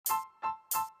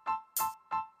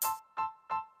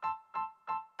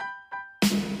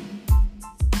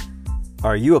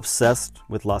Are you obsessed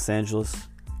with Los Angeles?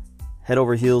 Head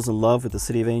over heels in love with the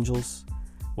City of Angels?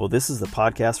 Well, this is the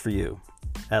podcast for you.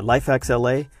 At Lifehacks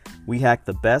LA, we hack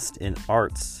the best in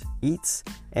arts, eats,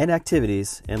 and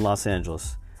activities in Los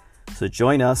Angeles. So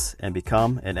join us and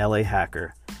become an LA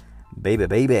hacker. Baby,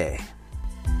 baby.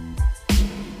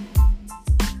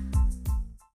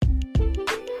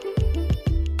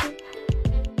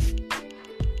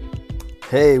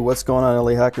 Hey, what's going on,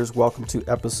 LA hackers? Welcome to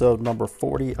episode number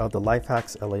 40 of the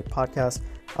Lifehacks LA podcast.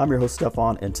 I'm your host,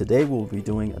 Stefan, and today we'll be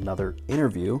doing another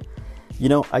interview. You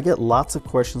know, I get lots of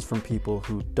questions from people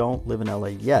who don't live in LA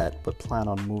yet, but plan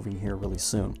on moving here really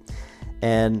soon.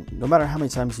 And no matter how many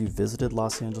times you visited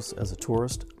Los Angeles as a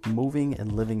tourist, moving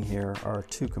and living here are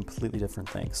two completely different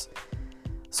things.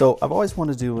 So I've always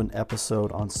wanted to do an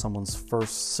episode on someone's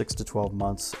first 6 to 12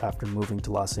 months after moving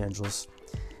to Los Angeles.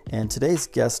 And today's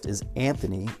guest is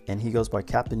Anthony, and he goes by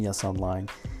Captain Yes online.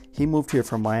 He moved here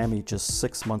from Miami just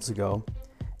 6 months ago,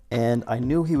 and I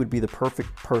knew he would be the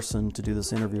perfect person to do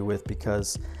this interview with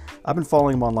because I've been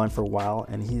following him online for a while,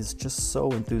 and he's just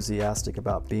so enthusiastic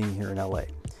about being here in LA.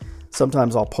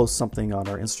 Sometimes I'll post something on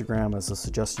our Instagram as a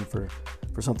suggestion for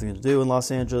something to do in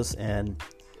Los Angeles, and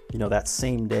you know, that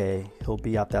same day he'll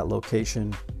be at that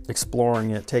location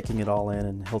exploring it, taking it all in,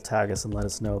 and he'll tag us and let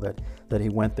us know that he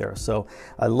went there. So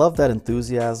I love that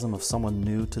enthusiasm of someone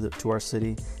new to our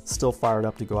city, still fired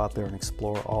up to go out there and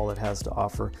explore all it has to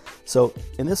offer. So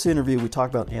in this interview, we talk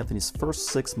about Anthony's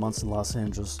first 6 months in Los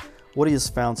Angeles, what he has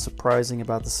found surprising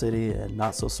about the city and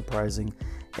not so surprising,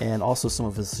 and also some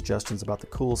of his suggestions about the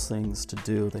coolest things to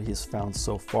do that he has found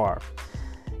so far.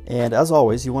 And as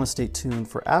always, you want to stay tuned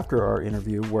for after our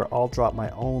interview, where I'll drop my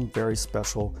own very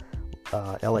special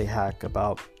LA hack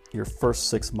about your first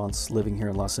 6 months living here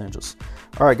in Los Angeles.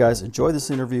 All right, guys, enjoy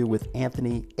this interview with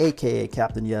Anthony, aka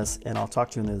Captain Yes, and I'll talk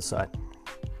to you on the other side.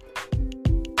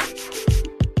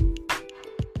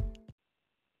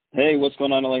 Hey, what's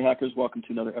going on, LA hackers? Welcome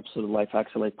to another episode of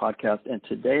Lifehacks LA podcast. And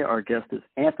today our guest is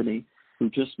Anthony, who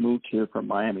just moved here from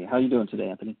Miami. How are you doing today,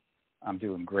 Anthony? I'm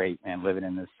doing great, man. Living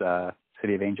in this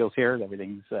City of Angels here.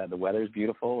 Everything's the weather's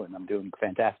beautiful, and I'm doing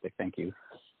fantastic. Thank you.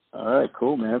 All right,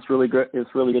 cool, man. It's really good. It's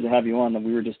really good to have you on. And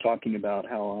we were just talking about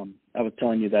how I was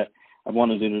telling you that I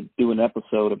wanted to do an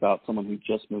episode about someone who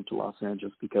just moved to Los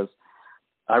Angeles, because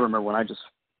I remember when I just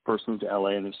first moved to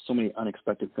LA, and there's so many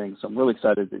unexpected things. So I'm really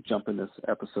excited to jump in this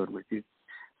episode with you.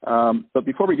 But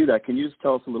before we do that, can you just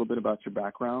tell us a little bit about your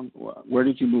background? Where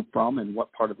did you move from, and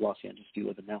what part of Los Angeles do you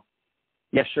live in now?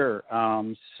 Yeah, sure.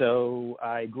 So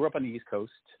I grew up on the East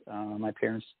Coast. My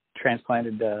parents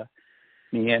transplanted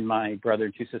me and my brother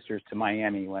and two sisters to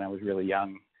Miami when I was really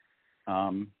young,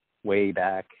 way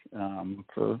back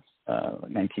for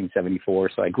 1974.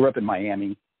 So I grew up in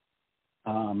Miami,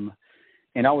 and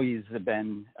always have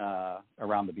been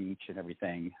around the beach and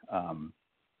everything.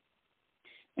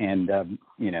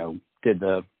 You know, did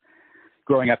the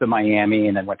growing up in Miami,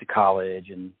 and then went to college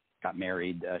and got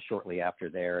married shortly after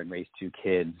there, and raised two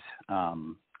kids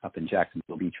up in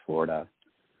Jacksonville Beach, Florida.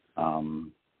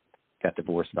 Got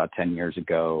divorced about 10 years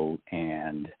ago,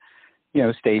 and, you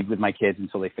know, stayed with my kids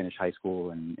until they finished high school.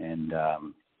 And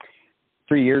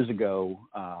 3 years ago,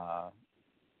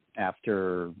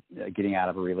 after getting out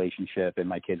of a relationship, and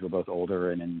my kids were both older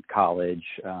and in college,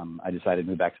 I decided to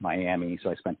move back to Miami.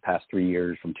 So I spent the past 3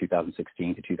 years, from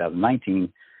 2016 to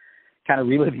 2019, kind of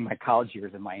reliving my college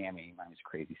years in Miami. Miami's a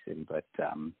crazy city, but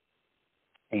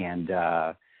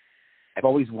I've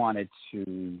always wanted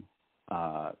to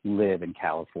live in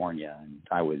California, and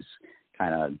I was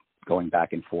kind of going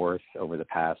back and forth over the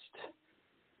past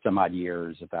some odd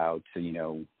years about, you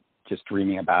know, just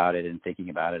dreaming about it and thinking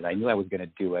about it. I knew I was going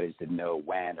to do it. I just didn't know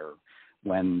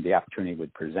when the opportunity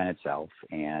would present itself,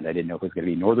 and I didn't know if it was going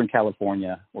to be Northern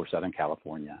California or Southern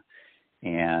California.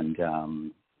 And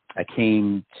I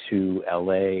came to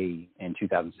LA in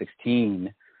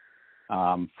 2016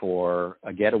 for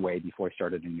a getaway before I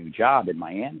started a new job in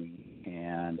Miami,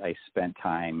 and I spent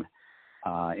time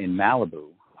in Malibu,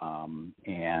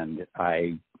 and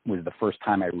I was the first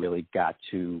time I really got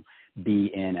to be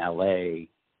in LA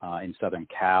in Southern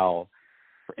Cal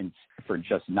for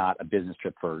just not a business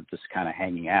trip, for just kind of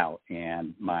hanging out.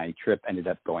 And my trip ended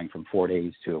up going from 4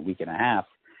 days to a week and a half,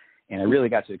 and I really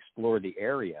got to explore the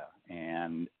area.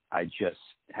 And I just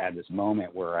had this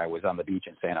moment where I was on the beach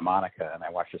in Santa Monica, and I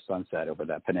watched the sunset over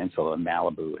that peninsula in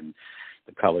Malibu, and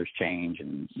the colors change,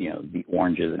 and, you know, the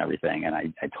oranges and everything. And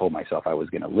I told myself I was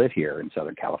going to live here in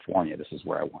Southern California. This is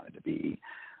where I wanted to be.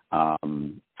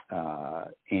 And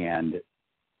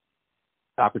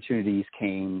opportunities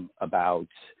came about,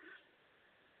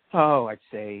 I'd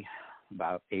say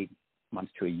about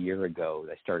months to a year ago,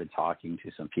 I started talking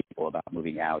to some people about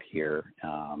moving out here,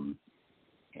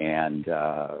 and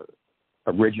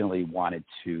originally wanted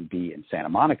to be in Santa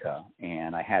Monica,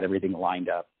 and I had everything lined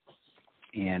up,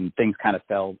 and things kind of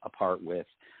fell apart with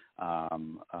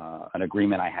an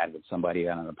agreement I had with somebody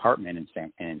on an apartment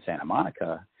in Santa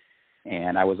Monica.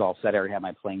 And I was all set. I already had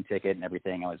my plane ticket and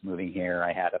everything. I was moving here.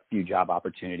 I had a few job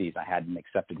opportunities. I hadn't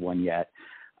accepted one yet.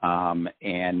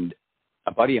 And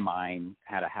a buddy of mine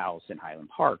had a house in Highland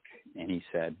Park, and he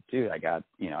said, dude, I got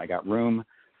room,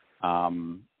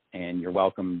 and you're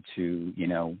welcome to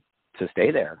stay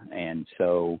there. And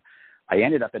so I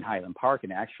ended up in Highland Park,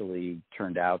 and actually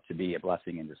turned out to be a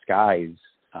blessing in disguise,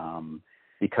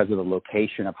 because of the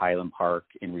location of Highland Park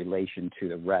in relation to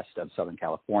the rest of Southern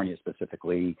California,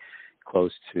 specifically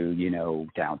close to,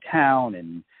 downtown,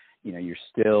 and, you're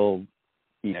still,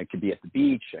 it could be at the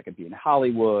beach, I could be in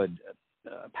Hollywood,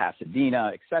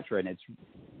 Pasadena, et cetera. And it's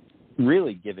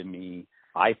really given me,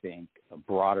 I think, a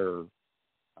broader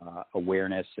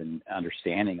awareness and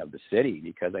understanding of the city,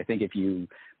 because I think if you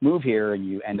move here and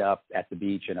you end up at the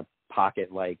beach in a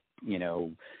pocket like,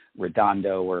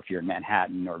 Redondo, or if you're in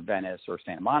Manhattan or Venice or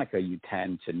Santa Monica, you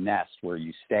tend to nest where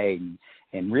you stay.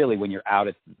 And really, when you're out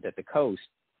at the coast,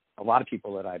 a lot of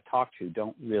people that I've talked to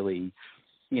don't really,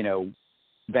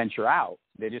 venture out.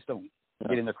 They just don't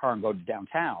get in their car and go to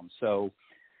downtown. So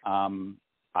I'm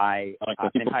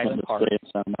in Highland Park.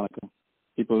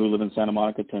 People who live in Santa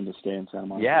Monica tend to stay in Santa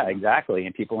Monica. Yeah, exactly.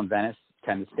 And people in Venice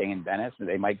tend to stay in Venice, and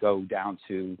they might go down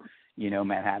to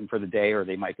Manhattan for the day, or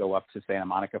they might go up to Santa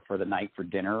Monica for the night for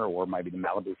dinner, or maybe to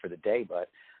Malibu for the day. But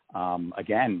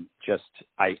again, just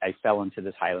I fell into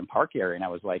this Highland Park area, and I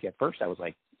was like, at first I was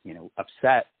like,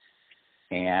 upset,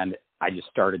 and I just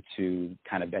started to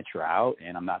kind of venture out,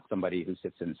 and I'm not somebody who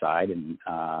sits inside, and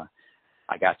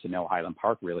I got to know Highland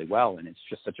Park really well, and it's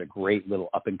just such a great little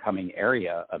up and coming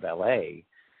area of LA.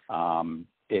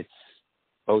 It's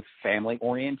both family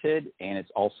oriented, and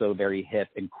it's also very hip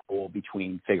and cool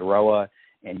between Figueroa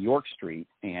and York Street.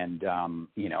 And,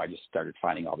 I just started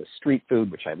finding all this street food,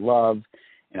 which I love,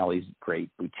 and all these great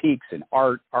boutiques and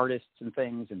artists and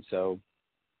things. And so,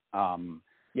 so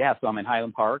I'm in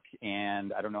Highland Park,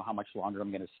 and I don't know how much longer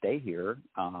I'm going to stay here.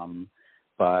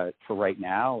 But for right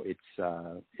now,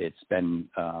 it's been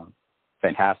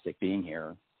fantastic being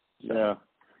here. So.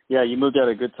 Yeah, you moved at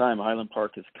a good time. Highland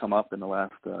Park has come up in the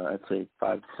last, I'd say,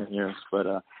 5 to 10 years. But,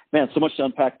 man, so much to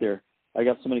unpack there. I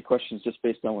got so many questions just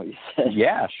based on what you said.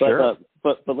 Yeah, sure.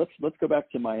 But let's go back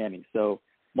to Miami. So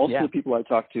most of the people I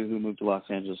talk to who moved to Los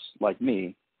Angeles, like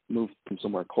me, moved from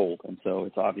somewhere cold. And so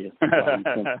it's obvious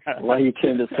why you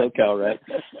came to SoCal, right?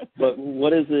 But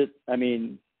what is it? I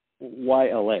mean, why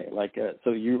LA? Like,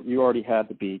 so you already had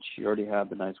the beach, you already had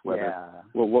the nice weather. Yeah.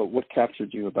 Well, what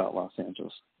captured you about Los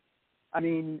Angeles? I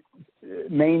mean,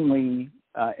 mainly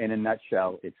in a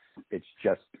nutshell, it's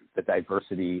just the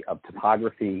diversity of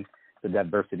topography, the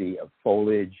diversity of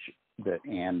foliage,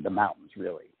 and the mountains,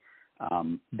 really.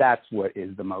 That's what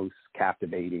is the most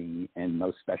captivating and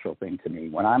most special thing to me.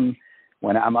 When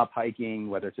I'm up hiking,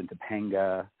 whether it's in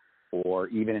Topanga or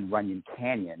even in Runyon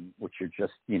Canyon, which you're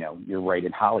just, you're right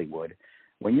in Hollywood.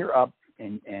 When you're up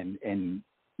and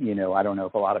I don't know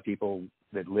if a lot of people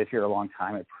that live here a long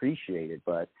time appreciate it,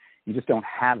 but you just don't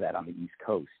have that on the East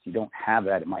Coast. You don't have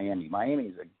that in Miami. Miami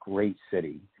is a great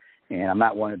city. And I'm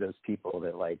not one of those people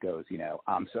that goes,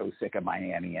 I'm so sick of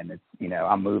Miami and it's,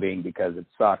 I'm moving because it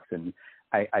sucks. And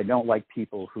I don't like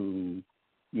people who,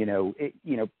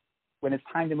 when it's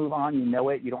time to move on,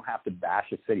 you don't have to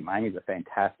bash a city. Miami is a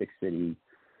fantastic city.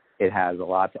 It has a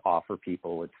lot to offer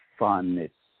people. It's fun.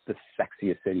 It's the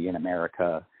sexiest city in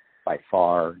America by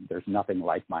far. There's nothing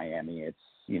like Miami. It's,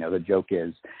 the joke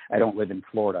is I don't live in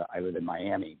Florida. I live in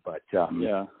Miami, but,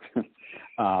 the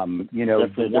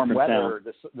warm weather,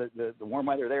 the warm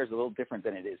weather there is a little different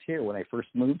than it is here. When I first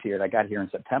moved here, and I got here in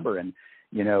September, and,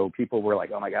 people were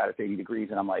like, oh my God, it's 80 degrees.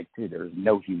 And I'm like, dude, there's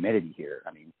no humidity here.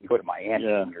 I mean, you go to Miami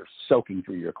and you're soaking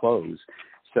through your clothes.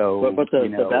 So, but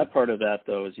the bad part of that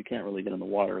though, is you can't really get in the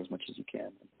water as much as you can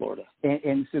in Florida.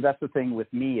 And so that's the thing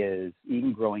with me is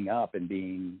even growing up and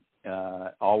being,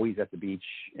 always at the beach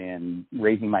and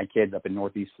raising my kids up in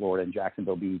Northeast Florida and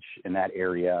Jacksonville Beach in that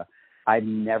area, I've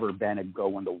never been a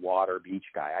go in the water beach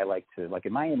guy. I like to,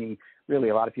 in Miami, really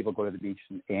a lot of people go to the beach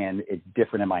and it's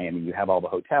different in Miami. You have all the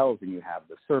hotels and you have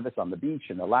the service on the beach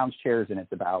and the lounge chairs, and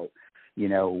it's about,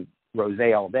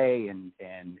 rosé all day. And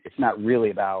it's not really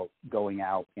about going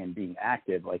out and being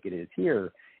active like it is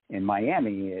here. In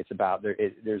Miami, it's about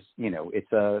it's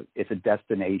a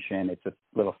destination. It's a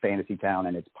little fantasy town,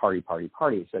 and it's party.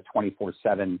 It's a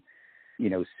 24/7,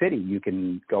 city. You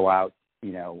can go out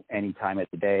you know, any time of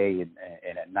the day,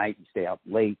 and at night you stay out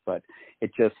late, but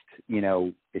it just, you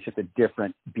know, it's just a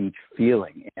different beach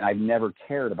feeling. And I've never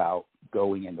cared about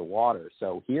going into water.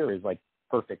 So here is like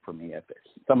perfect for me. If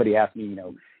somebody asked me, you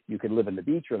know, you could live in the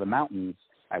beach or the mountains,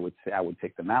 I would say I would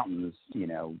pick the mountains, you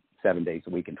know, 7 days a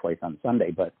week and twice on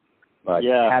Sunday. But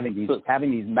yeah,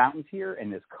 having these mountains here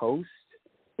and this coast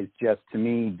is just, to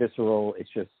me, visceral. It's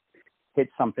just hit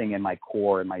something in my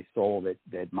core and my soul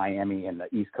that Miami and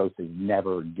the East Coast has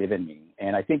never given me.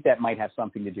 And I think that might have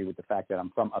something to do with the fact that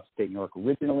I'm from upstate New York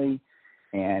originally,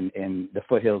 and in the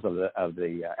foothills of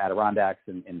the Adirondacks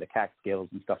and the Catskills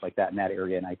and stuff like that in that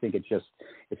area. And I think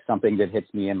it's something that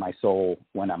hits me in my soul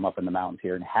when I'm up in the mountains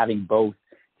here, and having both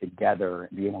together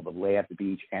and being able to lay at the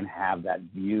beach and have that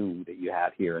view that you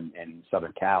have here in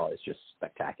Southern Cal is just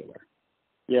spectacular.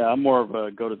 Yeah, I'm more of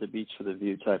a go to the beach for the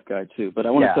view type guy too. But I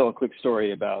want to tell a quick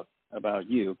story about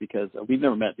you, because we've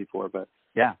never met before. But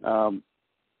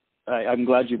I'm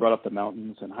glad you brought up the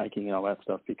mountains and hiking and all that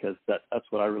stuff, because that's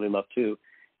what I really love too.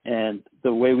 And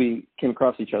the way we came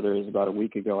across each other is about a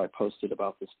week ago. I posted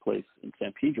about this place in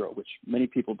San Pedro, which many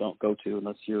people don't go to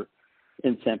unless you're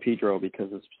in San Pedro because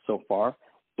it's so far.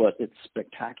 But it's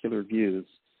spectacular views.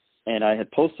 And I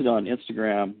had posted on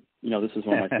Instagram, you know, this is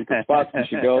one of my secret spots. You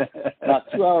should go. Not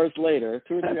 2 hours later,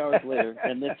 2 or 3 hours later,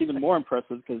 and it's even more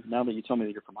impressive because now that you told me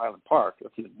that you're from Highland Park,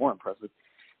 it's even more impressive.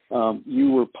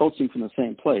 You were posting from the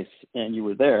same place, and you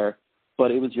were there,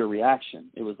 but it was your reaction.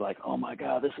 It was like, oh, my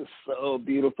God, this is so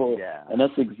beautiful. Yeah. And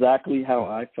that's exactly how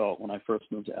I felt when I first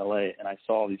moved to L.A., and I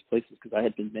saw all these places, because I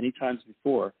had been many times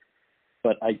before,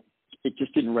 but it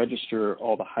just didn't register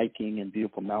all the hiking and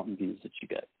beautiful mountain views that you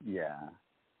get. Yeah.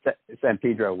 San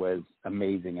Pedro was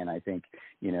amazing. And I think,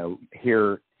 you know,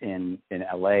 here in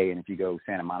LA, and if you go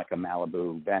Santa Monica,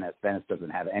 Malibu, Venice doesn't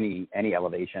have any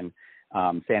elevation.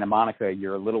 Santa Monica,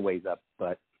 you're a little ways up,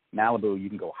 but Malibu, you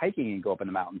can go hiking and go up in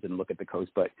the mountains and look at the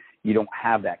coast, but you don't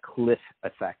have that cliff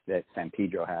effect that San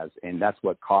Pedro has. And that's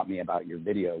what caught me about your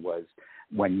video, was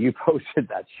when you posted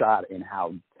that shot and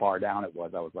how far down it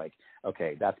was. I was like,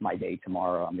 okay, that's my day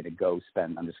tomorrow. I'm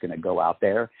just going to go out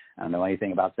there. I don't know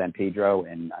anything about San Pedro,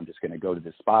 and I'm just going to go to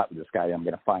this spot with this guy. I'm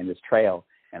going to find this trail,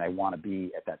 and I want to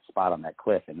be at that spot on that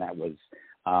cliff. And that was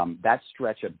that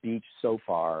stretch of beach so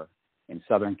far in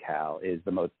Southern Cal is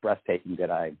the most breathtaking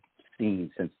that I've seen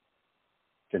since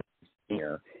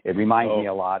here. It reminds me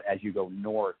a lot as you go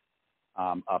north,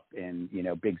 up in, you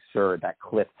know, Big Sur, that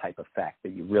cliff type effect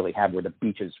that you really have where the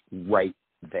beach is right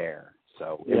there.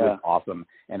 So it was awesome.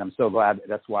 And I'm so glad.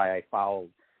 That's why I follow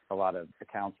a lot of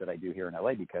accounts that I do here in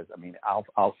LA, because I mean,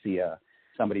 I'll see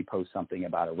somebody post something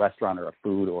about a restaurant or a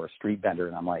food or a street vendor,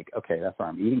 and I'm like, okay, that's where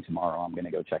I'm eating tomorrow. I'm going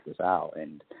to go check this out.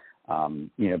 And,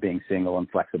 you know, being single and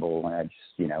flexible, and I just,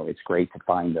 you know, it's great to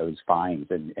find those finds,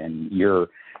 and your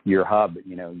hub,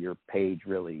 you know, your page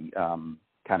really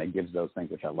kind of gives those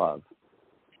things, which I love.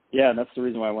 Yeah, and that's the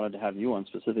reason why I wanted to have you on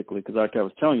specifically, because like I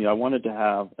was telling you, I wanted to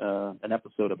have an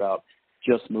episode about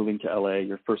just moving to LA,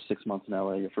 your first 6 months in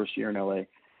LA, your first year in LA,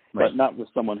 but not with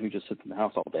someone who just sits in the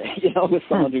house all day, you know, with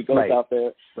someone who goes out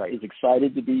there, is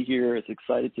excited to be here, is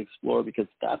excited to explore, because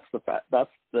that's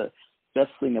the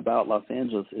best thing about Los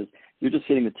Angeles is you're just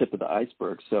hitting the tip of the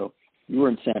iceberg. So you were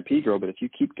in San Pedro, but if you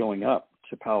keep going up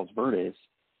to Palos Verdes,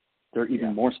 there are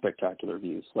even more spectacular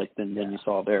views than you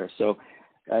saw there. So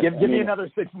give me another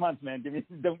 6 months, man.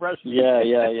 Don't rush me.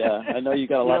 Yeah. I know you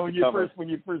got a lot to cover. When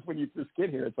you first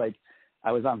get here, it's like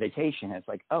I was on vacation. It's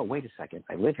like, oh, wait a second,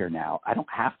 I live here now. I don't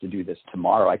have to do this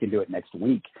tomorrow. I can do it next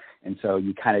week. And so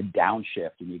you kind of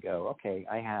downshift and you go, okay,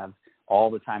 I have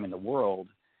all the time in the world,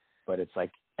 but it's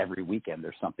like every weekend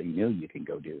there's something new you can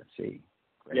go do and see.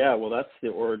 Great. Yeah, well, that's the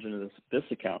origin of this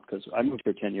account, because I moved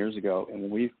here 10 years ago, and when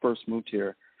we first moved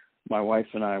here, my wife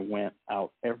and I went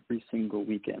out every single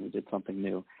weekend. We did something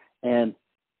new. And,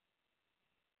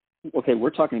 okay, we're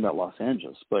talking about Los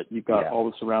Angeles, but you've got all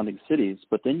the surrounding cities.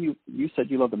 But then you said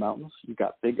you love the mountains. You've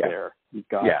got Big Bear. You've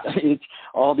got it's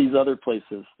all these other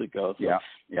places to go. So,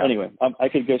 anyway, I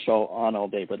could go on all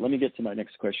day, but let me get to my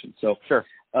next question. So sure.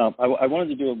 I wanted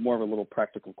to do more of a little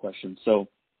practical question. So,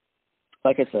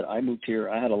 like I said, I moved here.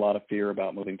 I had a lot of fear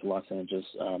about moving to Los Angeles.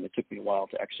 It took me a while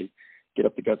to actually get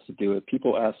up the guts to do it.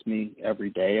 People ask me every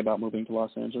day about moving to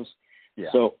Los Angeles. Yeah.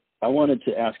 So I wanted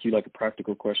to ask you like a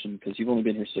practical question, because you've only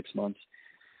been here 6 months.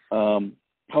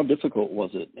 How difficult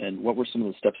was it, and what were some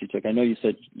of the steps you took? I know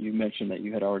you mentioned that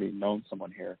you had already known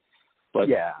someone here, but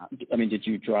I mean, did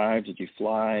you drive? Did you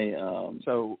fly?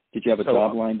 Did you have a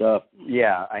job lined up?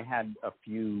 Yeah, I had a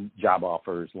few job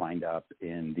offers lined up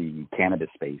in the cannabis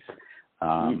space.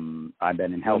 I've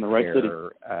been in healthcare.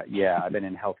 I've been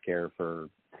in healthcare for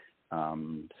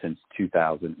since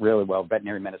 2000. Really well,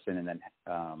 veterinary medicine, and then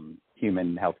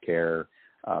human healthcare,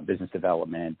 business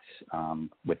development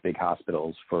with big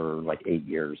hospitals for like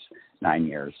 9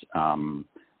 years.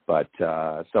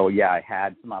 So yeah, I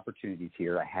had some opportunities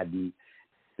here. I hadn't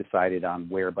decided on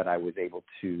where, but I was able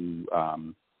to.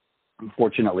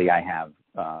 Fortunately, I have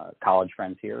college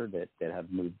friends here that have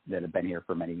been here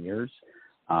for many years.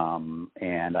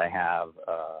 And I have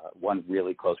one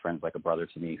really close friend, like a brother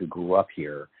to me, who grew up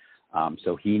here.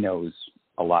 So he knows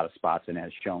a lot of spots and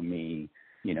has shown me,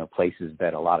 places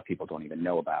that a lot of people don't even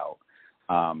know about.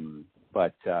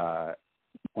 But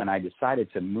when I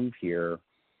decided to move here,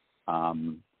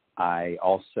 I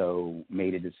also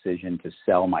made a decision to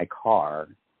sell my car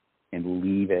and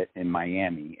leave it in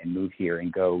Miami and move here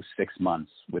and go 6 months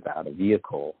without a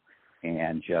vehicle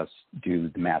and just do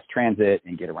the mass transit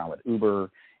and get around with Uber.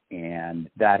 And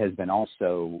that has been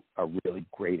also a really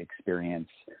great experience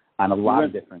on a lot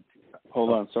of different. Hold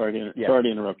on. Sorry to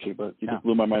interrupt you, but you just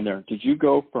blew my mind there. Did you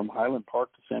go from Highland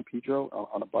Park to San Pedro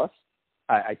on a bus?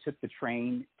 I took the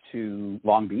train to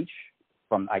Long Beach.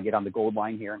 I get on the Gold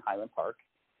Line here in Highland Park,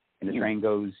 and the train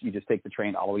goes, you just take the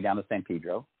train all the way down to San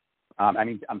Pedro.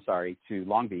 To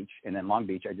Long Beach, and then Long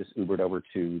Beach, I just Ubered over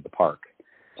to the park.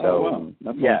 So wow.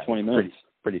 That's only 20 minutes.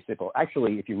 Pretty simple.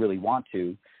 Actually, if you really want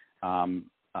to, I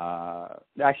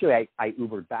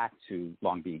Ubered back to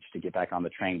Long Beach to get back on the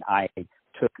train. I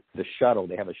took the shuttle.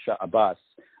 They have a bus.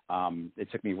 It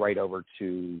took me right over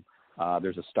to,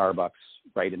 there's a Starbucks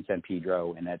right in San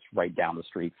Pedro, and that's right down the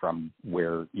street from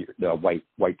where the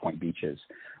White Point Beach is.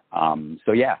 I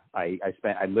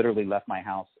literally left my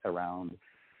house around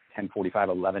 10:45,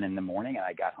 11 in the morning, and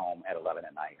I got home at 11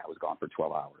 at night. I was gone for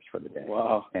 12 hours for the day.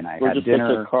 Wow. And We're had just dinner.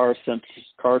 such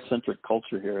a car-centric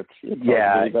culture here. It's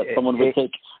hard that someone would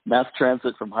take mass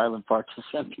transit from Highland Park to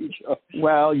San Pedro.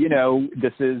 Well,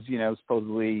 this is,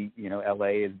 supposedly,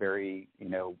 LA is very,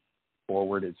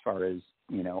 forward as far as,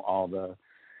 all the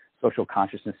social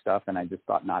consciousness stuff. And I just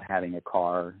thought not having a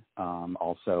car,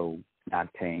 also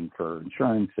not paying for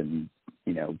insurance and,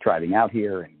 driving out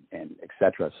here and et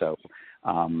cetera. So,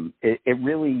 it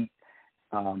really,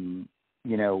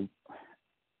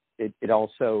 it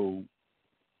also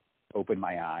opened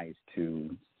my eyes to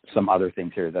some other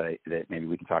things here that maybe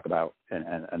we can talk about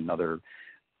another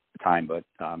time. But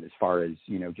as far as,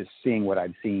 just seeing what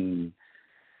I've seen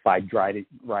by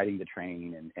riding the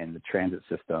train and the transit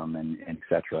system and et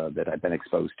cetera that I've been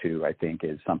exposed to, I think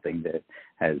is something that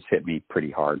has hit me pretty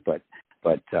hard. But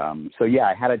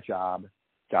I had a job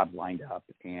lined up,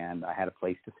 and I had a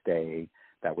place to stay.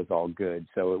 That was all good.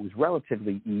 So it was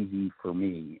relatively easy for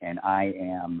me, and I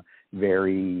am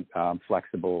very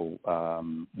flexible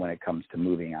when it comes to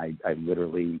moving. I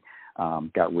literally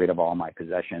got rid of all my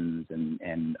possessions,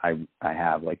 and I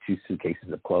have like 2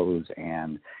 suitcases of clothes,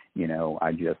 and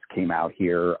I just came out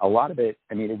here. A lot of it,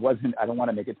 it wasn't. I don't want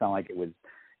to make it sound like it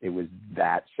was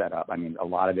that set up. A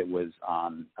lot of it was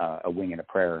on a wing and a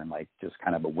prayer, and like just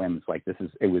kind of a whim. It's like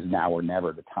it was now or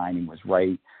never. The timing was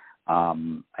right.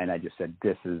 And I just said,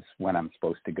 this is when I'm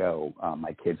supposed to go.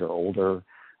 My kids are older.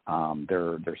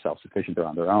 They're self-sufficient. They're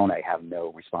on their own. I have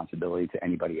no responsibility to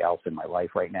anybody else in my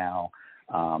life right now.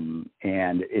 And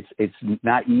it's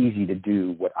not easy to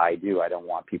do what I do. I don't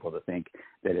want people to think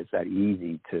that it's that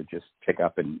easy to just pick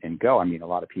up and go. A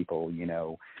lot of people,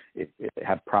 it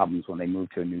have problems when they move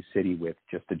to a new city with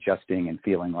just adjusting and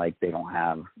feeling like they don't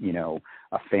have,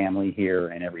 a family here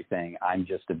and everything. I'm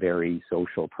just a very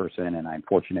social person, and I'm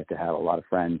fortunate to have a lot of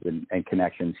friends and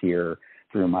connections here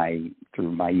through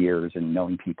my years and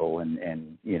knowing people.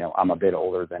 And I'm a bit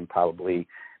older than probably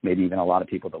maybe even a lot of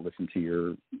people that listen to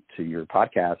your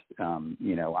podcast. I'm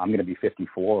going to be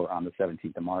 54 on the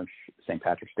 17th of March, St.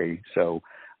 Patrick's Day. So,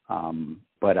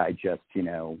 but I just,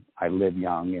 I live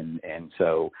young. And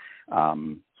so,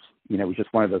 it was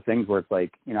just one of those things where it's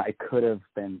like, I could have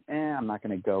been, I'm not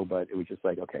going to go, but it was just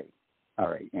like, okay, all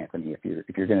right, Anthony, if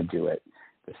you're going to do it,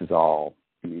 this is all,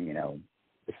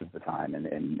 this is the time,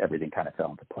 and everything kind of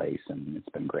fell into place, and it's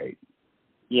been great.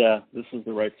 Yeah, this is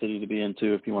the right city to be in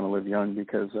too if you want to live young,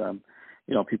 because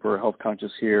people are health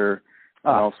conscious here,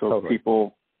 and also totally.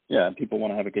 people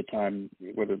want to have a good time,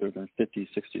 whether they're in their 50s,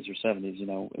 60s, or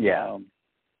 70s.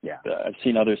 I've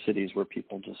seen other cities where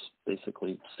people just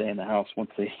basically stay in the house once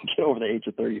they get over the age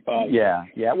of 35. Yeah.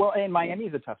 Well, and Miami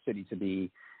is a tough city to be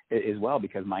as well,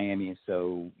 because Miami is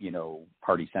so,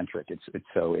 party centric.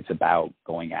 It's about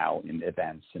going out and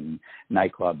events and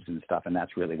nightclubs and stuff. And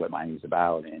that's really what Miami's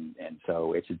about. And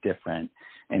so it's different,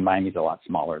 and Miami's a lot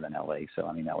smaller than LA. So,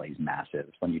 LA's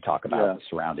massive when you talk about the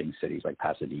surrounding cities like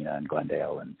Pasadena and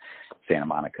Glendale and Santa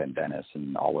Monica and Venice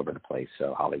and all over the place.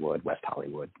 So Hollywood, West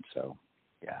Hollywood. So.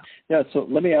 Yeah. So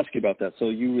let me ask you about that. So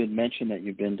you had mentioned that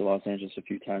you've been to Los Angeles a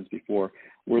few times before.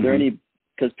 Were there any,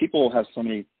 because people have so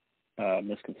many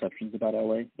misconceptions about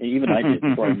LA, and even I did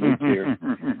before I moved here.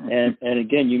 And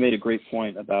again, you made a great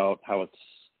point about how it's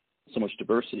so much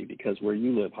diversity, because where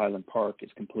you live, Highland Park, is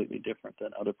completely different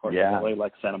than other parts of LA,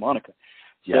 like Santa Monica.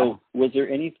 So was there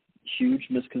any huge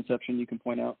misconception you can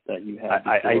point out that you had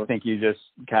before? I think you just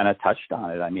kind of touched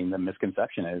on it. I mean, the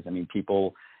misconception is,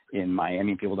 people in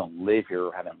Miami, people don't live here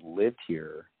or haven't lived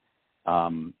here.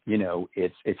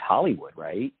 It's Hollywood,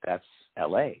 right? That's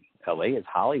LA. LA is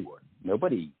Hollywood.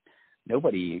 Nobody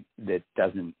that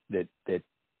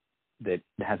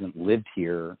hasn't lived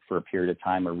here for a period of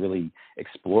time or really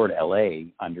explored LA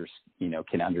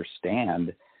can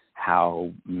understand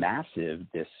how massive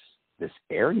this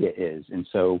area is. And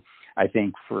so I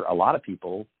think for a lot of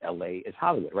people, LA is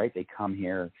Hollywood, right? They come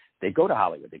here, they go to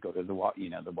Hollywood, they go to the Walk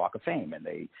of Fame, and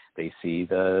they see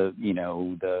the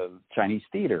Chinese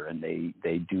theater, and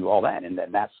they do all that. And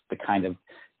then that's the kind of,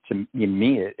 to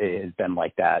me, it has been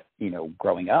like that,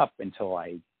 growing up until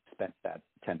I spent that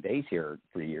 10 days here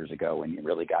 3 years ago, and you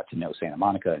really got to know Santa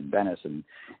Monica and Venice and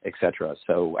et cetera.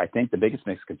 So I think the biggest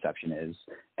misconception is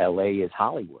LA is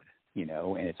Hollywood,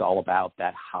 and it's all about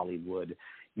that Hollywood,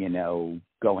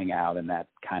 going out and that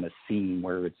kind of scene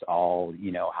where it's all,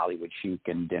 Hollywood chic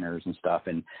and dinners and stuff.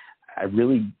 And I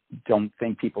really don't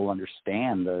think people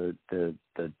understand the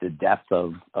depth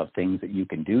of things that you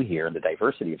can do here, and the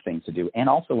diversity of things to do. And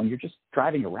also when you're just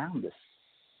driving around this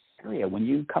area, when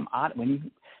you come out, if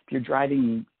you're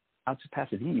driving out to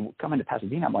Pasadena, you come into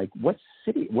Pasadena, I'm like, what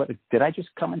city? What did I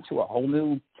just come into a whole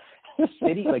new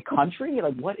city, like country?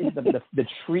 Like, what is the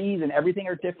trees and everything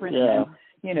are different? Yeah.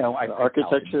 And, the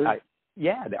architecture.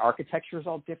 The architecture is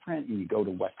all different. And you go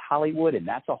to West Hollywood, and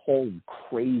that's a whole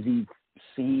crazy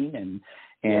scene.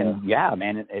 And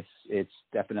man, it's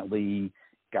definitely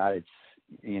got its,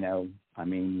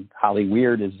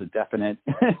 Hollyweird is a definite,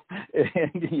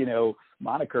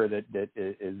 moniker that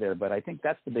is there. But I think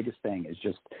that's the biggest thing, is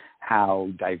just how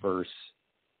diverse,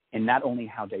 and not only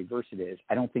how diverse it is,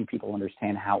 I don't think people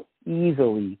understand how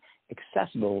easily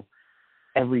accessible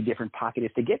every different pocket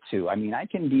is to get to. I mean, I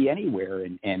can be anywhere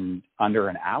in under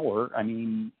an hour. I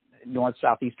mean, north,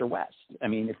 south, east, or west. I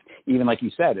mean, even like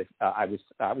you said, I was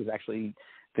actually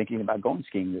thinking about going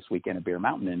skiing this weekend at Bear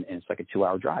Mountain, and it's like a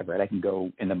 2-hour drive, right? I can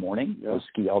go in the morning, go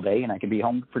ski all day, and I can be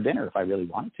home for dinner if I really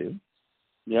wanted to.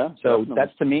 Yeah. So definitely.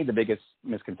 That's, to me, the biggest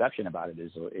misconception about it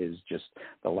is just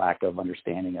the lack of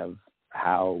understanding of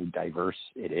how diverse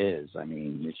it is. I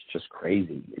mean, it's just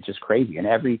crazy. It's just crazy. And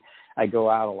I go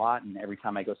out a lot, and every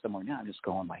time I go somewhere now, I'm just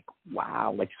going like,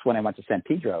 wow. Like just when I went to San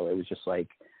Pedro, it was just like,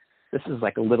 this is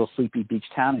like a little sleepy beach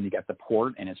town, and you got the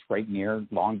port, and it's right near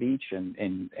Long Beach, and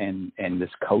this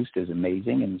coast is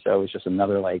amazing. And so it's just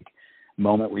another like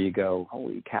moment where you go,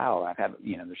 holy cow,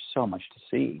 there's so much to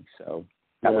see. So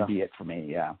that would be it for me.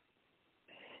 Yeah.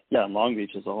 Yeah. And Long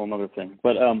Beach is a whole other thing,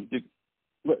 but,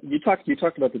 you talked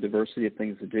about the diversity of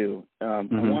things to do. I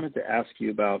wanted to ask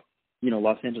you about,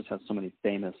 Los Angeles has so many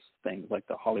famous things like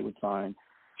the Hollywood sign,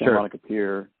 Santa Monica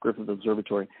Pier, Griffith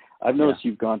Observatory. I've noticed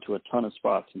you've gone to a ton of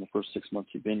spots in the first 6 months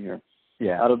you've been here.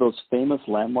 Yeah. Out of those famous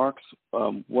landmarks,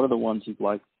 what are the ones you've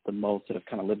liked the most that have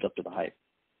kind of lived up to the hype?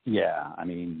 Yeah, I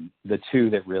mean, the two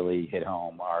that really hit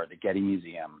home are the Getty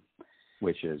Museum,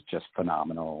 which is just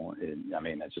phenomenal.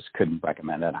 I just couldn't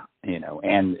recommend it,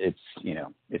 and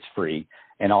it's free.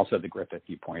 And also the Griffith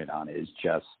you pointed on is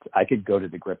just, I could go to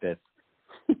the Griffith,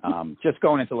 just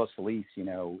going into Los Feliz,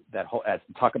 that whole,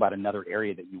 talk about another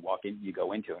area that you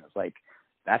go into, and it's like,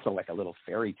 that's like a little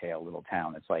fairy tale little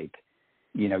town. It's like,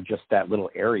 just that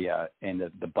little area, and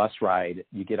the bus ride,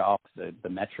 you get off the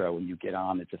metro and you get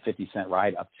on, it's a 50-cent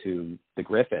ride up to the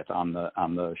Griffith on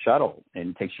the shuttle, and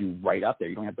it takes you right up there.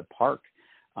 You don't have to park.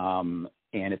 And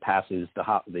it passes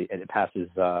not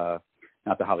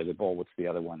the Hollywood Bowl. What's the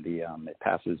other one? It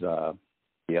passes the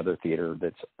other theater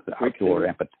that's the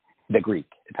outdoor the Greek.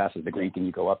 It passes the Greek, and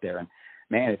you go up there, and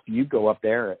man, if you go up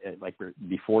there like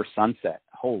before sunset,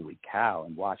 holy cow,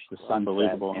 and watch the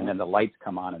sunset, and then the lights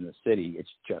come on in the city,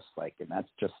 it's just like, and that's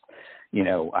just,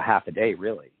 a half a day,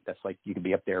 really. That's like, you could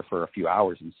be up there for a few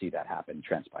hours and see that happen,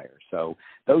 transpire. So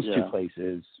those two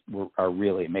places are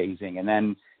really amazing. And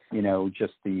then,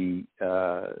 just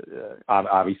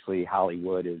obviously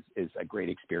Hollywood is a great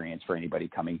experience for anybody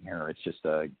coming here. It's just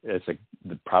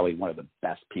probably one of the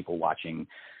best people watching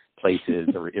places.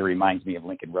 It reminds me of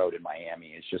Lincoln Road in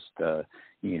Miami. It's just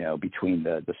between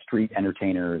the street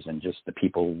entertainers and just the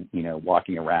people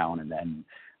walking around, and then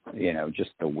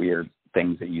just the weird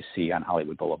things that you see on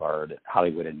Hollywood Boulevard.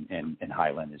 Hollywood and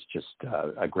Highland is just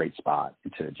a great spot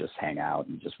to just hang out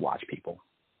and just watch people.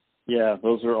 Yeah,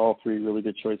 those are all three really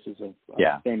good choices of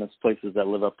famous places that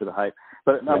live up to the hype.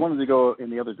 But I wanted to go in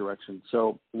the other direction.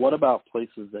 So what about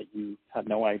places that you had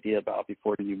no idea about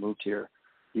before you moved here?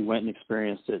 You went and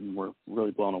experienced it and were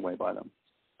really blown away by them.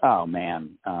 Oh,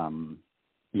 man.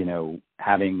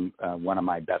 Having one of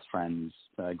my best friends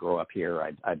grow up here,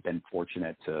 I've been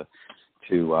fortunate to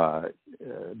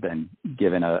been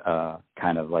given a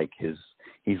kind of like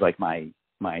he's like my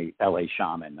LA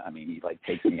shaman. I mean, he like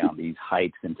takes me on these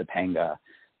hikes in Topanga,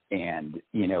 and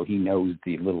he knows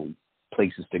the little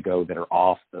places to go that are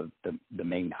off the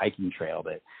main hiking trail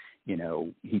that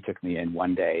he took me in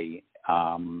one day,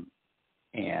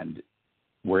 and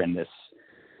we're in this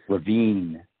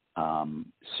ravine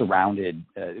surrounded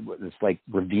this like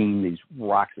ravine, these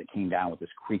rocks that came down with this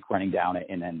creek running down it,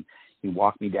 and then he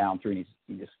walked me down through, and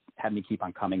he just had me keep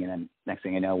on coming, and then next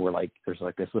thing I know, there's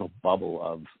like this little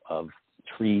bubble of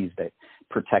trees that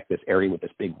protect this area with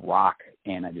this big rock,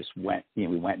 and I just went, we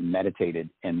went and meditated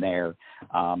in there,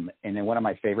 and then one of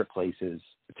my favorite places,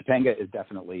 Topanga is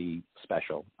definitely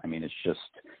special. I mean, it's just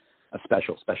a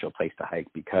special place to hike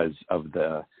because of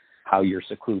how you're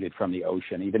secluded from the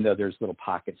ocean. Even though there's little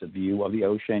pockets of view of the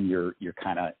ocean, you're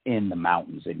kind of in the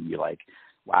mountains, and you're like,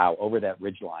 wow, over that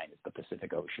ridge line is the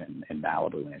Pacific Ocean in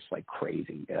Malibu, and it's like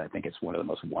crazy. I think it's one of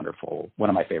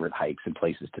my favorite hikes and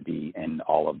places to be in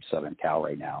all of Southern Cal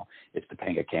right now. It's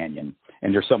Topanga Canyon,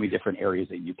 and there's so many different areas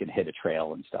that you can hit a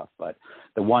trail and stuff. But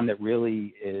the one that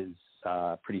really is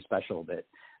pretty special that,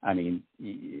 I mean,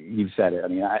 you've said it. I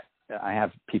mean, I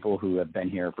have people who have been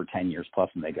here for 10 years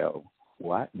plus, and they go,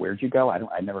 what? Where'd you go?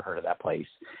 I never heard of that place.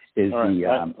 Is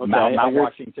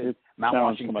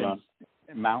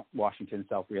Mount Washington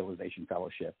Self-Realization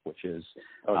Fellowship, which is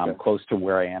close to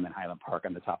where I am in Highland Park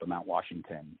on the top of Mount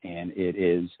Washington. And it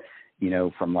is,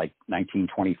 from like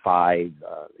 1925,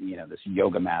 this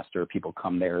yoga master, people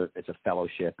come there. It's a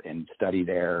fellowship and study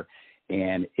there.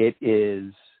 And it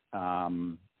is, I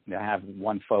have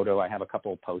one photo. I have a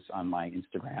couple of posts on my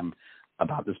Instagram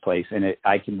about this place, and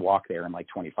I can walk there in like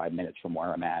 25 minutes from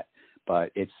where I'm at.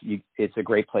 But it's a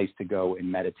great place to go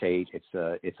and meditate. It's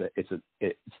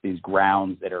these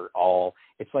grounds that are all,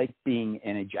 it's like being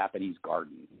in a Japanese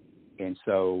garden. And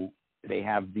so they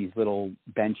have these little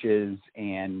benches,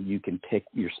 and you can pick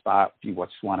your spot if you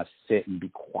just want to sit and be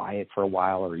quiet for a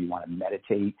while, or you want to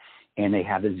meditate. And they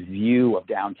have this view of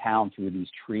downtown through these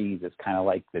trees. It's kind of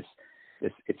like this,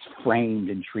 it's framed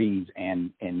in trees,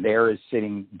 and there is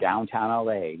sitting downtown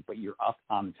LA, but you're up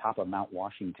on the top of Mount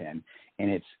Washington, and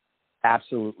it's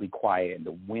absolutely quiet, and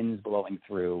the wind's blowing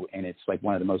through, and it's like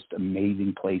one of the most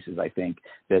amazing places, I think,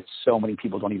 that so many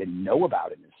people don't even know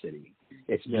about in this city.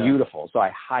 It's beautiful. So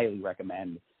I highly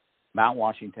recommend Mount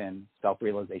Washington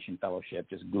Self-Realization Fellowship.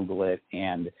 Just Google it,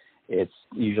 and it's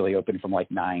usually open from like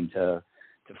 9 to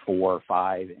 4 or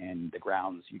 5, and the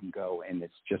grounds you can go, and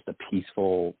it's just a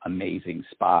peaceful, amazing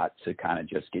spot to kind of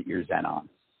just get your zen on.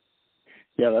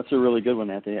 Yeah, that's a really good one,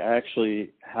 Anthony. I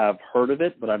actually have heard of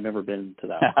it, but I've never been to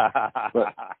that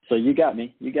one. So you got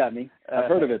me. I've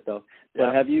heard of it, though.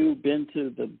 But have you been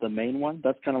to the main one?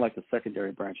 That's kind of like the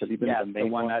secondary branch. Have you been to the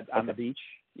main one? Yeah, the one on the beach?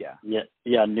 Yeah.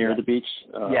 Yeah, near the beach?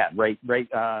 Right,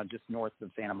 just north of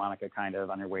Santa Monica, kind of,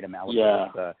 on your way to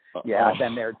Malibu. Yeah. I've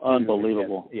been there, too.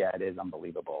 Unbelievable. It is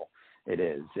unbelievable. It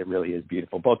is. It really is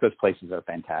beautiful. Both those places are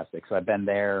fantastic. So I've been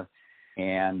there,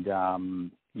 and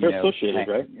they're associated,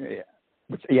 right?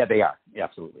 Yeah, they are. Yeah,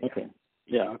 absolutely. Okay.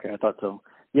 Yeah. Okay. I thought so.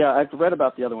 Yeah, I've read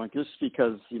about the other one just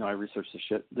because I research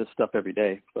this stuff every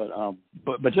day.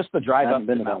 But just the drive up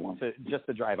just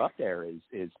the drive up there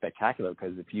is spectacular,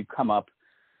 because if you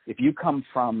come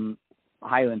from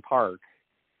Highland Park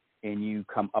and you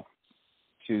come up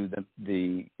to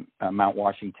the Mount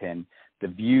Washington, the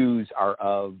views are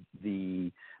of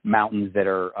the mountains that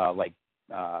are like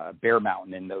Bear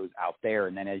Mountain and those out there.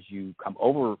 And then as you come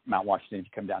over Mount Washington, if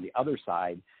you come down the other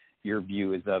side, your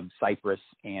view is of Cypress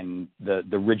and the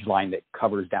ridge line that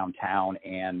covers downtown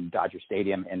and Dodger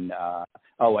Stadium. And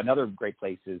another great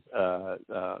place is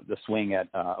the swing at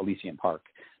Elysian Park.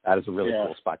 That is a really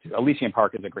cool spot too. Elysian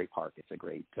Park is a great park. It's a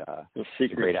great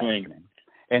secret swing.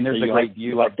 And there's a great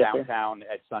view of downtown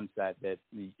at sunset that,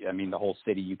 the whole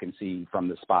city you can see from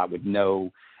the spot with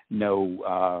no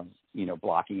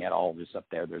blocking at all. Just up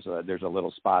there, there's a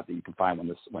little spot that you can find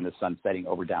when the sun's setting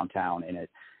over downtown, and it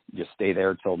just stay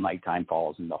there till nighttime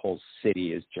falls, and the whole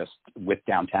city is just with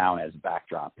downtown as a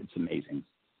backdrop. It's amazing.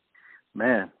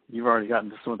 Man, you've already gotten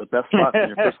to some of the best spots in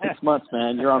your first 6 months,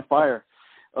 man. You're on fire.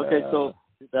 Okay, so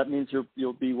that means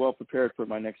you'll be well prepared for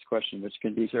my next question, which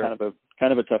can be kind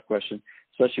of a tough question,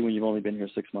 especially when you've only been here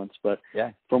 6 months. But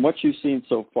from what you've seen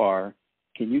so far,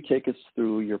 can you take us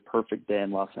through your perfect day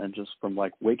in Los Angeles from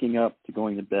like waking up to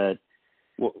going to bed?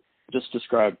 Well, just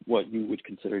describe what you would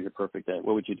consider your perfect day.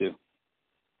 What would you do?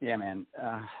 Yeah, man.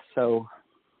 So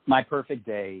my perfect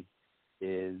day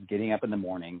is getting up in the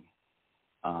morning,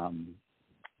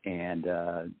 and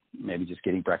maybe just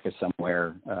getting breakfast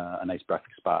somewhere, a nice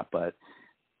breakfast spot, but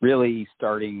really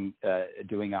starting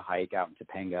doing a hike out in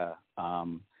Topanga,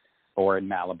 or in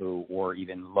Malibu, or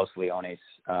even Los Leones,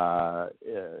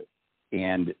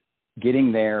 and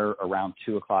getting there around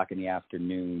 2:00 in the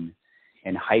afternoon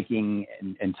and hiking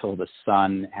until the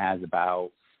sun has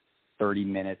about 30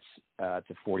 minutes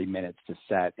to 40 minutes to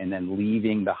set, and then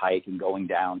leaving the hike and going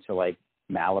down to like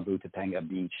Malibu, Topanga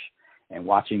Beach, and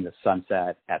watching the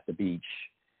sunset at the beach,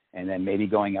 and then maybe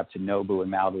going up to Nobu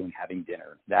and Malibu and having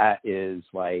dinner. That is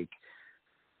like,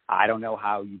 I don't know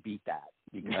how you beat that,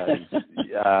 because,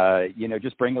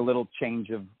 just bring a little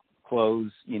change of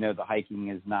clothes. The hiking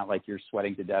is not like you're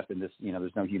sweating to death in this,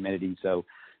 there's no humidity. So,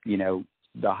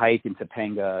 the hike in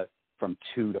Topanga from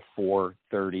 2 to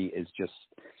 4:30 is just,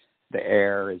 the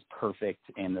air is perfect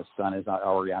and the sun is not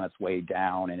already on its way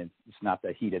down, and it's not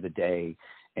the heat of the day.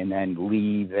 And then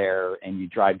leave there and you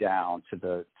drive down to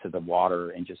the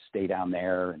water and just stay down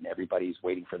there, and everybody's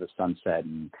waiting for the sunset,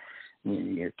 and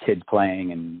your kids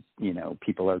playing, and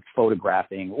people are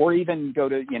photographing, or even go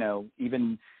to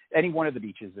even any one of the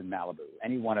beaches in Malibu,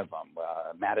 any one of them,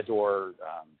 Matador,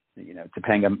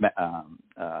 Topanga,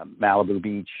 Malibu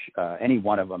Beach, any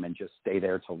one of them, and just stay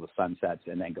there till the sun sets,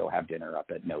 and then go have dinner up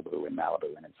at Nobu and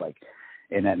Malibu. And it's like,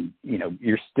 and then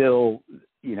you're still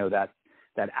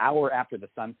that hour after the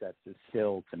sun sets is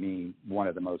still, to me, one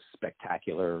of the most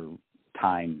spectacular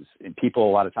times. And people,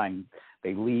 a lot of times,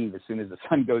 they leave as soon as the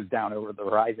sun goes down over the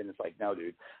horizon. It's like, no,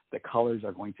 dude, the colors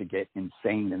are going to get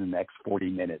insane in the next 40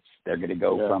 minutes. They're going to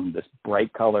go from this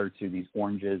bright color to these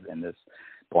oranges and this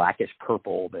blackish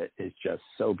purple that is just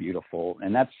so beautiful.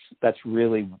 And that's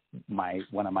really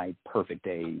one of my perfect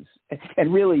days.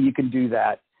 And really, you can do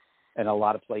that in a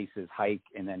lot of places, hike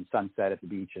and then sunset at the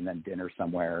beach and then dinner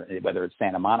somewhere, whether it's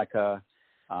Santa Monica.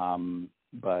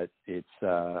 But it's,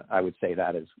 I would say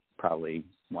that is probably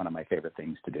one of my favorite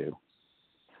things to do.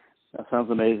 That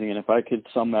sounds amazing. And if I could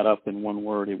sum that up in one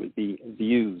word, it would be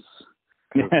views.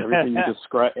 Everything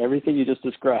you just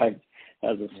described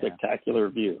has a spectacular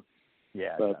view.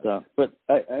 Yeah. But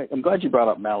I'm glad you brought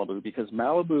up Malibu, because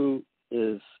Malibu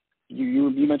is,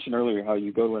 you mentioned earlier how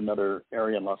you go to another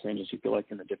area in Los Angeles, you feel like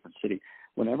you're in a different city.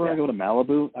 Whenever I go to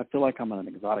Malibu, I feel like I'm on an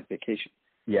exotic vacation.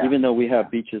 Yeah. Even though we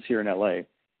have beaches here in LA.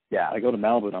 Yeah. I go to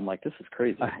Malibu and I'm like, this is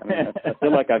crazy. I mean, I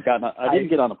feel like I didn't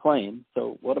get on a plane,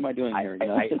 so what am I doing here?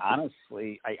 I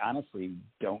honestly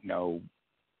don't know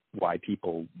why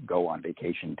people go on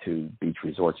vacation to beach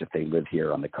resorts if they live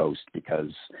here on the coast,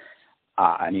 because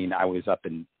I was up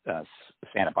in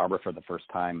Santa Barbara for the first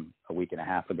time a week and a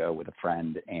half ago with a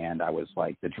friend, and I was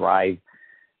like, the drive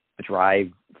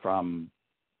from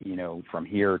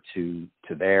here to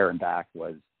there and back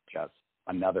was just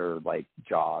another like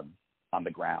jog on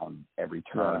the ground every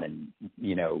turn, and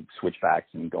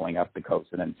switchbacks and going up the coast,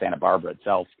 and then Santa Barbara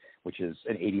itself, which is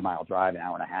an 80-mile drive, an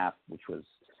hour and a half,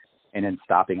 and then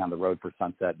stopping on the road for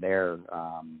sunset there,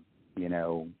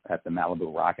 at the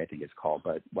Malibu Rock, I think it's called.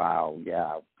 But wow,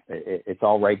 yeah, it's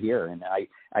all right here, and I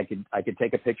could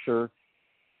take a picture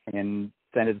and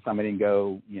send it to somebody and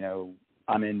go,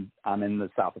 I'm in the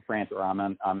south of France, or I'm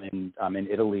in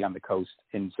Italy on the coast,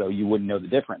 and so you wouldn't know the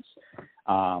difference.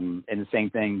 And the same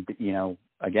thing,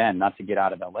 again, not to get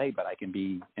out of LA, but I can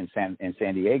be in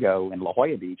San Diego in La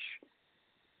Jolla Beach,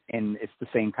 and it's the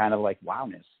same kind of like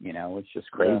wowness. It's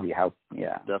just crazy how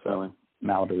definitely so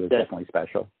Malibu is definitely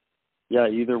special. Yeah,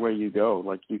 either way you go,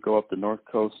 like you go up the north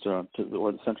coast or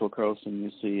the central coast, and you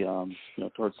see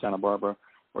towards Santa Barbara,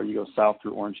 or you go south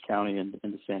through Orange County and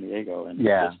into San Diego, and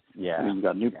you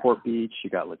got Newport Beach, you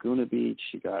got Laguna Beach,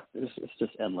 it's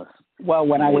just endless. Well,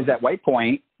 when I was at White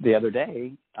Point the other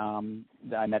day, I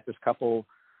met this couple.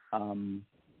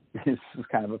 This is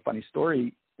kind of a funny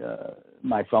story.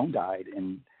 My phone died,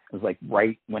 and it was like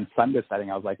right when sun was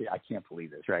setting. I was like, I can't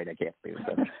believe this, right? I can't believe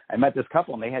this. So I met this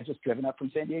couple, and they had just driven up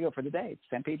from San Diego for the day,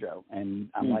 San Pedro. And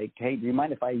I'm like, hey, do you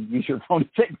mind if I use your phone to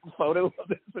take a photo of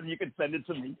this and you can send it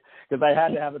to me? Because I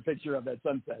had to have a picture of that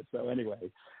sunset. So anyway.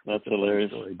 That's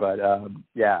hilarious. But so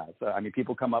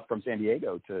people come up from San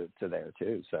Diego to there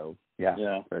too. So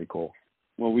yeah, very cool.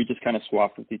 Well, we just kind of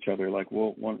swapped with each other. Like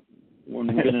when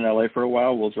we've been in LA for a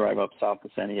while, we'll drive up south to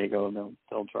San Diego, and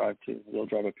they'll drive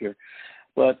up here.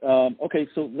 But, okay,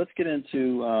 so let's get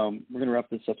into, we're going to wrap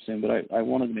this up soon, but I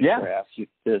wanted to make sure I ask you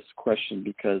this question,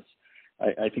 because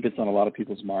I think it's on a lot of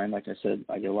people's mind. Like I said,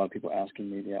 I get a lot of people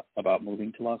asking me about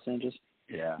moving to Los Angeles.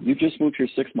 Yeah. You just moved here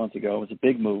 6 months ago. It was a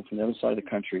big move from the other side of the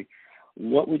country.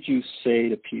 What would you say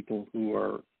to people who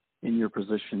are in your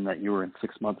position that you were in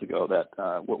 6 months ago? That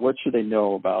what should they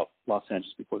know about Los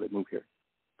Angeles before they move here?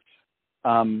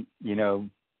 You know,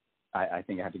 I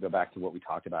think I have to go back to what we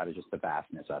talked about, is just the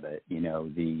vastness of it. You know,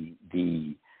 the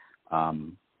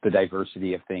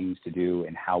diversity of things to do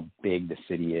and how big the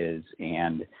city is,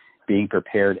 and being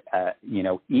prepared. You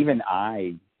know, even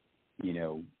I, you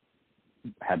know,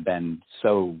 have been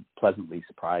so pleasantly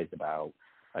surprised about,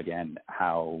 again,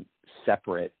 how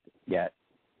separate yet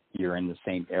you're in the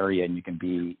same area and you can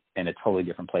be in a totally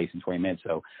different place in 20 minutes.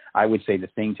 So I would say the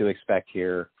thing to expect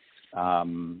here,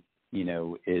 you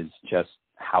know, is just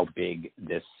how big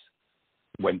this,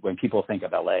 when people think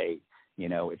of LA, you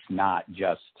know, it's not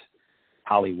just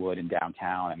Hollywood and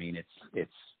downtown. I mean,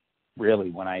 it's really,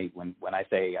 when I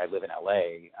say I live in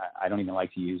LA, I don't even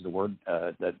like to use the word,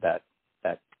 that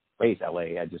phrase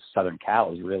LA. Just Southern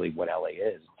Cal is really what LA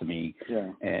is to me.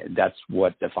 Yeah. And that's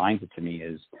what defines it to me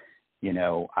is, you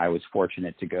know, I was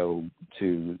fortunate to go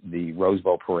to the Rose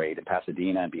Bowl parade in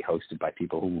Pasadena and be hosted by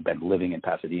people who've been living in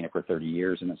Pasadena for 30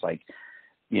 years. And it's like,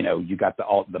 you know, you got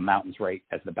the mountains right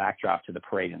as the backdrop to the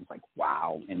parade, and it's like,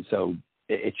 wow. And so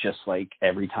it's just like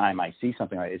every time I see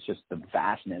something like it, it's just the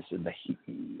vastness and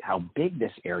how big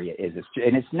this area is.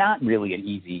 And it's not really an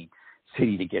easy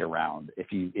city to get around. If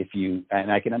you,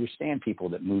 and I can understand people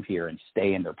that move here and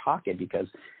stay in their pocket, because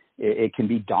it can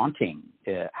be daunting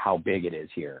how big it is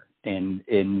here. And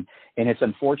it's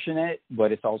unfortunate,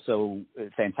 but it's also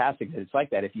fantastic that it's like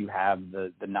that if you have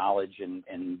the knowledge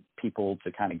and people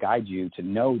to kind of guide you to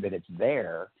know that it's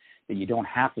there, that you don't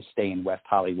have to stay in West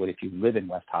Hollywood if you live in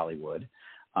West Hollywood.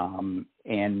 And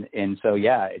so,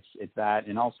 yeah, it's that.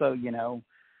 And also, you know,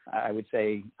 I would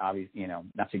say, obviously, you know,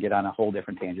 not to get on a whole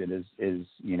different tangent, is,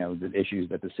 you know, the issues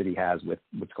that the city has with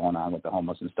what's going on with the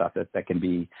homeless and stuff, that can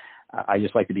be, I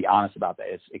just like to be honest about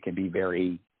that. It can be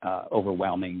very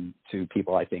overwhelming to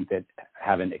people, I think, that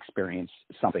haven't experienced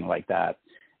something like that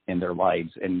in their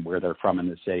lives and where they're from in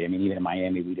the city. I mean, even in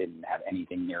Miami, we didn't have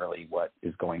anything nearly what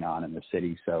is going on in the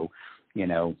city. So, you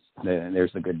know,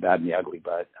 there's the good, bad, and the ugly,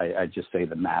 but I just say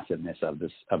the massiveness of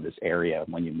this area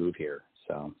when you move here.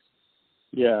 So.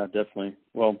 Yeah, definitely.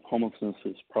 Well, homelessness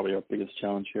is probably our biggest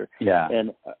challenge here. Yeah.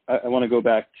 And I want to go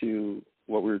back to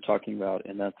what we were talking about,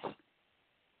 and that's,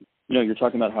 you know, you're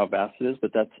talking about how vast it is,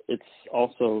 but it's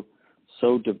also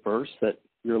so diverse that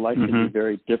your life can be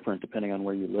very different depending on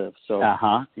where you live. So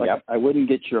yep. I wouldn't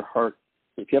get your heart,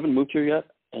 if you haven't moved here yet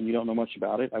and you don't know much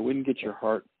about it, I wouldn't get your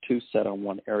heart too set on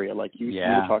one area. Like you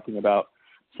were talking about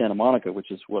Santa Monica,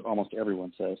 which is what almost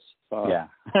everyone says.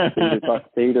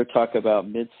 They either talk about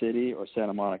Mid-City or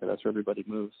Santa Monica. That's where everybody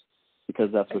moves because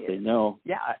that's what they know.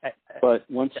 Yeah. But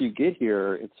once you get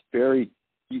here, it's very,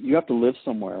 you have to live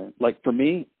somewhere. Like for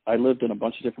me, I lived in a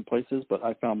bunch of different places, but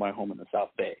I found my home in the South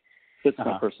Bay. Fits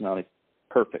my personality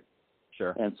perfect.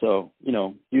 Sure. And so, you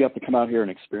know, you have to come out here and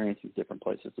experience these different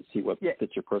places to see what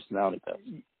fits your personality best.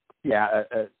 Yeah.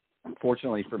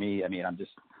 Fortunately for me, I mean, I'm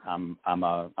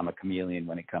a chameleon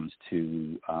when it comes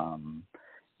to,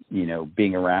 you know,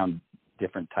 being around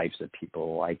different types of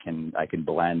people. I can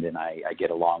blend, and I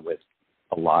get along with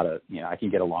a lot of, you know, I can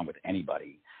get along with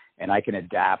anybody, and I can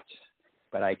adapt,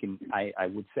 but I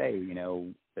would say, you know,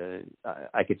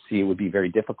 I could see it would be very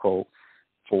difficult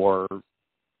for,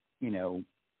 you know,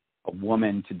 a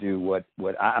woman to do what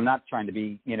I'm not trying to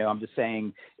be, you know, I'm just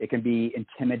saying it can be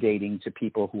intimidating to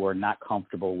people who are not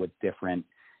comfortable with different,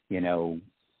 you know,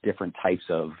 different types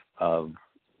of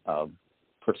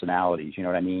personalities. You know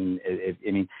what I mean? I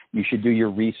mean, you should do your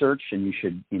research, and you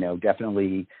should, you know,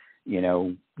 definitely, you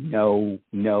know,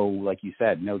 like you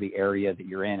said, know the area that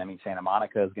you're in. I mean, Santa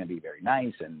Monica is going to be very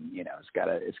nice, and, you know,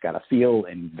 it's got a feel,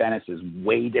 and Venice is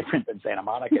way different than Santa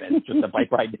Monica. And it's just a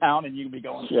bike ride down, and you can be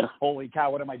going, holy cow,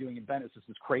 what am I doing in Venice? This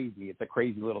is crazy. It's a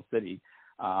crazy little city.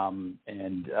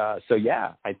 So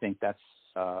yeah, I think that's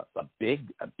a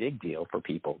big deal for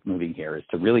people moving here, is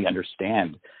to really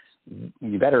understand.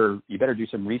 You better do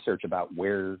some research about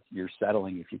where you're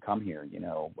settling if you come here. You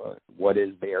know, what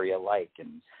is the area like,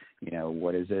 and, you know,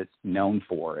 what is it known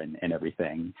for, and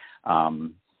everything.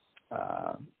 But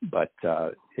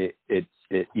it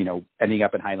you know, ending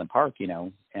up in Highland Park, you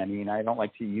know, I mean, I don't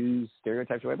like to use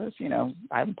stereotypes or whatever, you know,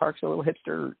 Highland Park's a little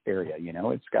hipster area. You know,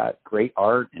 it's got great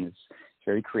art, and it's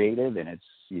very creative, and it's,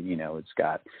 you know, it's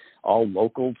got all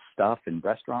local stuff and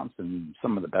restaurants, and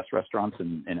some of the best restaurants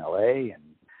in LA.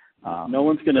 And no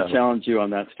one's going to challenge you on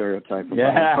that stereotype.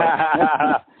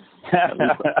 Yeah.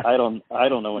 I don't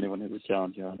know anyone who would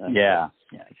challenge you on that. Yeah.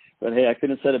 But hey, I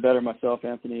couldn't have said it better myself,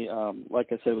 Anthony. Like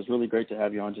I said, it was really great to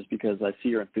have you on just because I see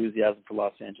your enthusiasm for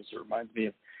Los Angeles. It reminds me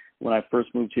of when I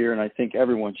first moved here, and I think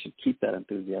everyone should keep that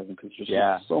enthusiasm because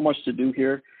there's so much to do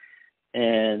here,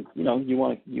 and you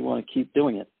want to keep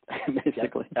doing it,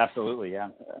 basically. Yep, absolutely, yeah.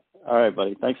 All right,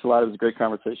 buddy. Thanks a lot. It was a great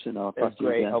conversation. I'll talk to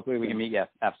you again. Hopefully we can meet. Yes,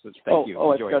 absolutely. Thank you.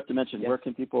 I forgot to mention, where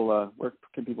can people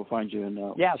find you and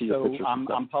see your pictures?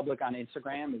 I'm public on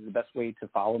Instagram is the best way to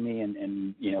follow me,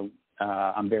 and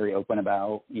I'm very open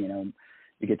about, you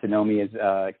get to know me as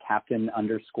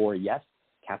Captain_yes,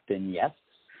 Captain Yes.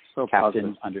 So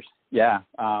Captain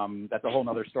that's a whole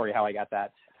other story how I got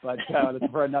that, but that's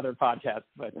for another podcast.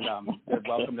 But they're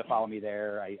welcome to follow me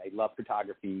there. I love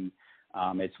photography.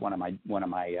 It's one of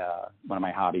my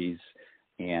hobbies,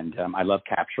 and I love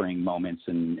capturing moments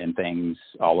and things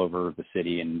all over the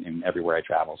city and everywhere I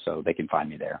travel. So they can find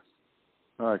me there.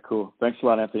 All right, cool. Thanks a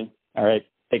lot, Anthony. All right,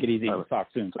 take it easy. Right. We'll talk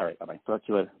soon. All right, bye-bye. Talk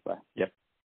to you later. Bye. Yep.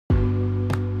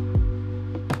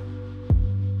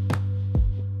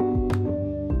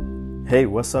 Hey,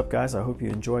 what's up, guys? I hope you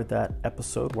enjoyed that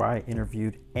episode where I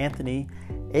interviewed Anthony,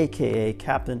 aka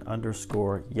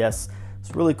Captain_yes. It's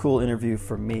a really cool interview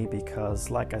for me because,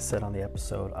 like I said on the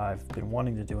episode, I've been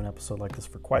wanting to do an episode like this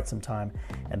for quite some time,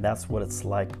 and that's what it's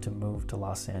like to move to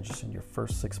Los Angeles in your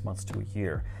first 6 months to a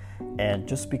year. And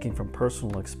just speaking from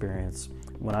personal experience,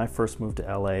 when I first moved to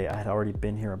LA, I had already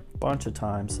been here a bunch of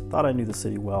times, thought I knew the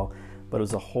city well, but it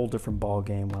was a whole different ball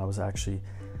game when I was actually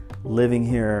living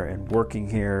here and working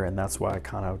here, and that's why I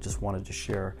kind of just wanted to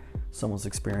share someone's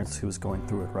experience who is going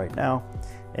through it right now.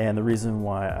 And the reason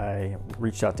why I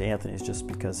reached out to Anthony is just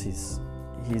because he's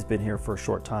been here for a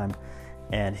short time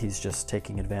and he's just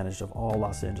taking advantage of all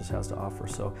Los Angeles has to offer.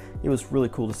 So it was really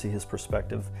cool to see his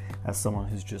perspective as someone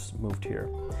who's just moved here.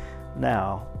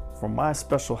 Now, for my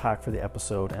special hack for the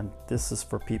episode, and this is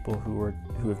for people who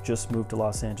have just moved to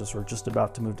Los Angeles or just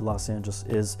about to move to Los Angeles,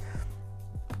 is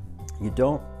you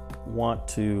don't want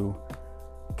to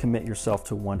commit yourself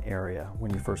to one area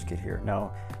when you first get here.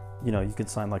 Now, you could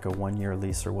sign like a 1-year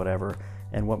lease or whatever,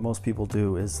 and what most people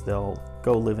do is they'll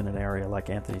go live in an area like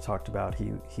Anthony talked about.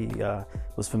 He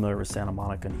was familiar with Santa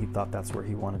Monica, and he thought that's where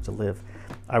he wanted to live.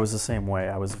 I was the same way.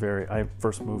 I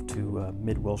first moved to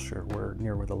Mid-Wilshire,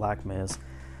 near where the LACMA is.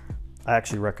 I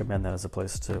actually recommend that as a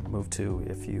place to move to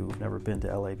if you've never been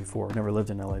to LA before, never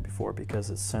lived in LA before, because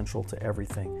it's central to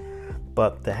everything.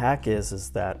 But the hack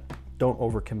is that don't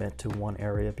overcommit to one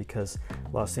area, because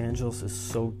Los Angeles is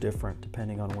so different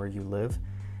depending on where you live,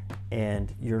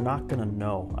 and you're not going to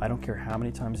know. I don't care how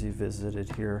many times you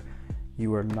visited here,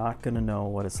 you are not going to know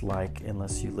what it's like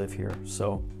unless you live here.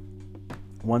 So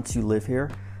once you live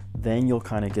here, then you'll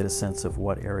kind of get a sense of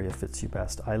what area fits you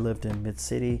best. I lived in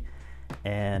Mid-City,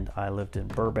 and I lived in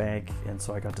Burbank, and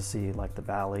so I got to see like the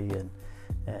Valley and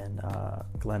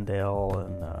Glendale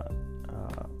and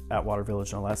Atwater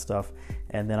Village and all that stuff.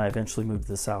 And then I eventually moved to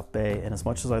the South Bay, and as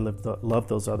much as I loved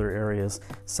those other areas,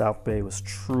 South Bay was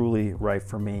truly right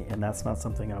for me, and that's not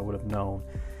something I would have known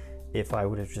if I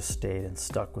would have just stayed and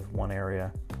stuck with one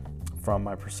area from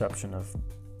my perception of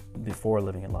before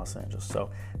living in Los Angeles. So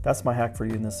that's my hack for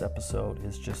you in this episode,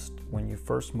 is just when you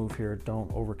first move here,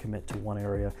 don't overcommit to one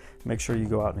area. Make sure you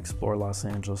go out and explore Los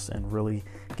Angeles and really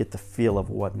get the feel of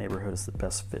what neighborhood is the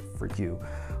best fit for you.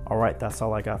 All right, that's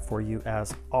all I got for you.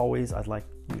 As always, I'd like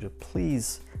you to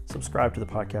please subscribe to the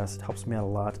podcast. It helps me out a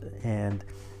lot. And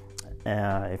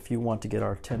if you want to get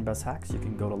our 10 best hacks, you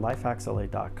can go to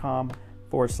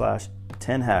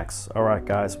lifehacksla.com/10 hacks. All right,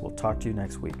 guys, we'll talk to you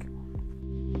next week.